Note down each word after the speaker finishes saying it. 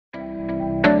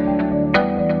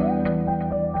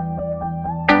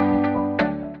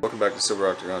back to Silver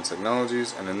Octagon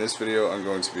Technologies, and in this video I'm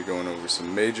going to be going over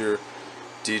some major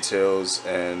details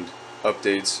and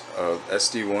updates of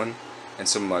SD-1 and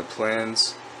some of my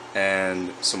plans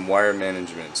and some wire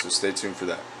management, so stay tuned for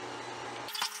that.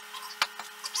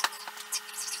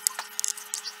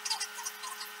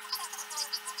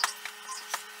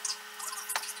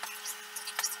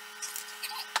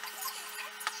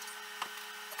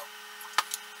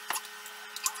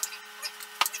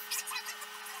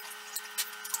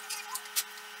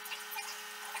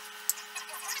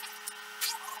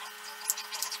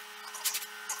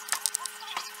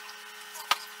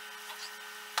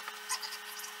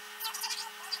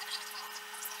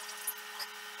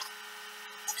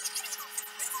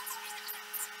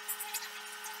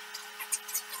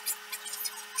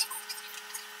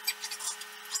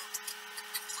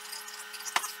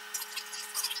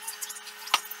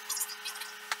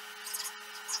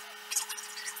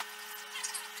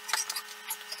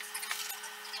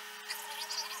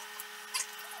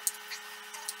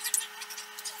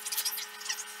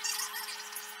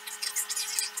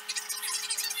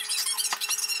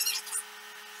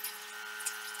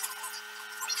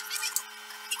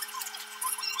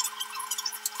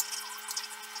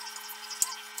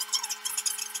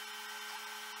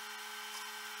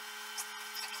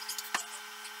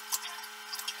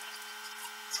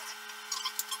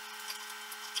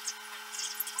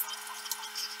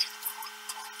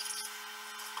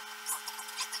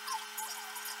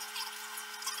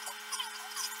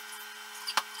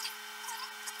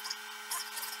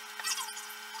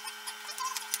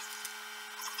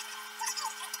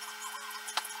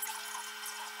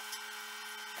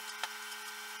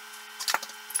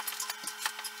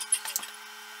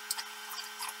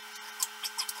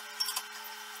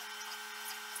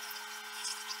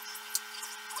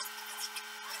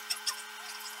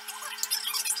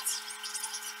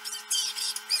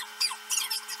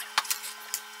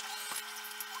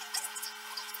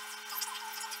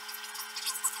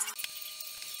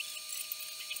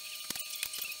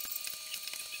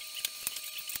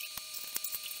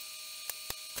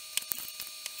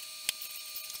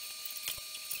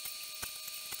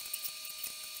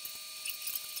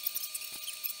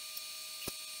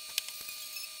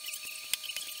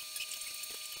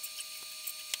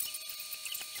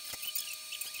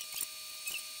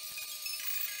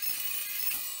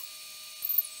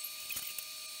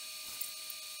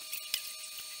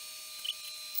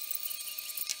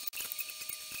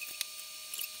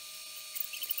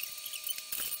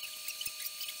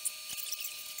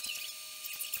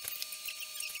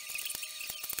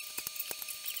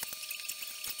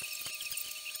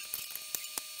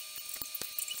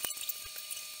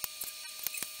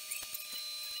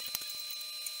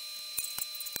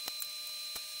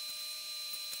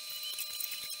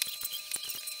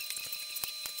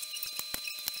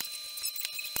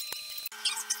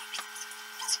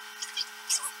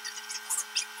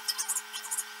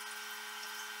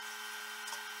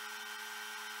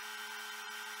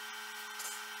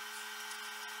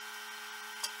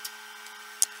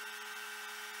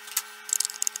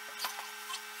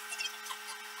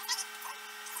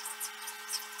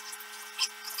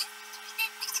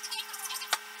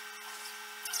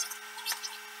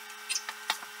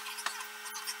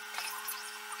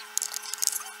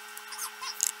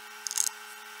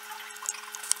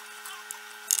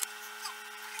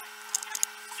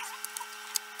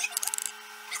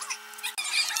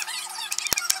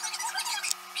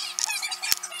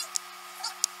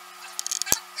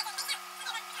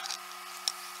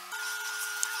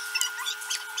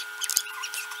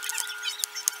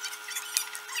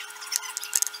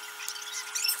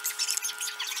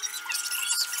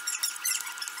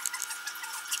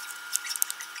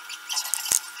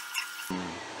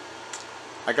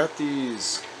 I got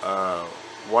these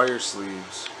wire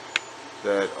sleeves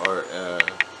that are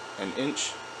an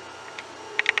inch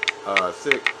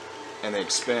thick, and they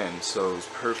expand, so it's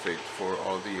perfect for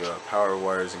all the power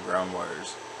wires and ground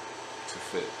wires to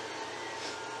fit.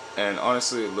 And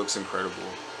honestly, it looks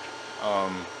incredible.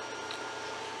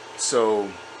 So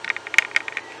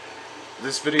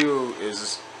this video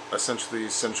is essentially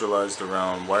centralized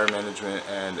around wire management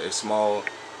and a small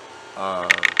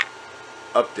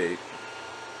update.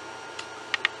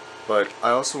 But I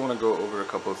also want to go over a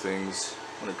couple of things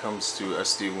when it comes to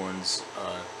SD-1's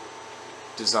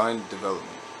design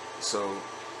development. So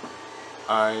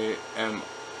I am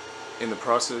in the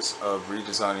process of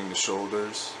redesigning the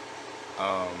shoulders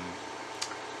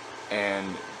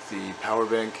and the power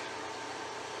bank,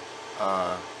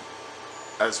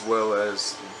 as well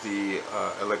as the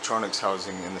electronics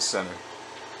housing in the center.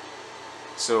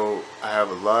 So I have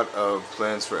a lot of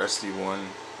plans for SD-1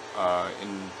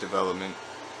 in development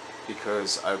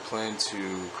because I plan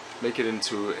to make it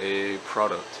into a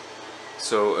product.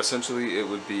 So essentially it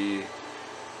would be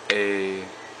a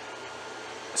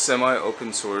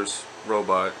semi-open source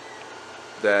robot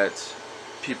that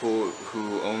people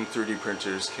who own 3D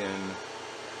printers can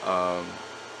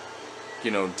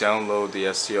download the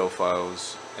STL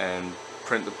files and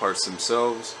print the parts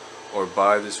themselves or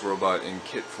buy this robot in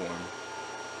kit form.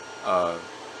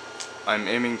 I'm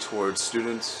aiming towards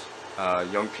students,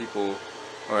 young people,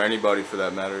 or anybody for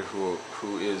that matter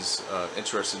who is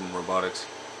interested in robotics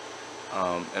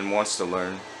and wants to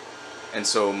learn. And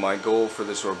so my goal for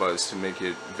this robot is to make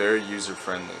it very user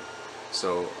friendly.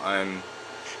 So I'm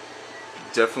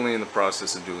definitely in the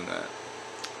process of doing that.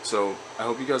 So I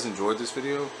hope you guys enjoyed this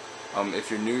video. If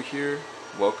you're new here,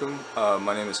 welcome.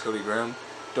 My name is Cody Graham.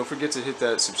 Don't forget to hit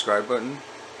that subscribe button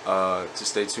to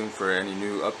stay tuned for any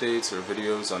new updates or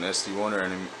videos on SD-1 or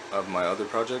any of my other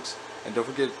projects. And don't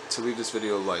forget to leave this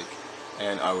video a like.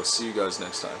 And I will see you guys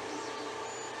next time.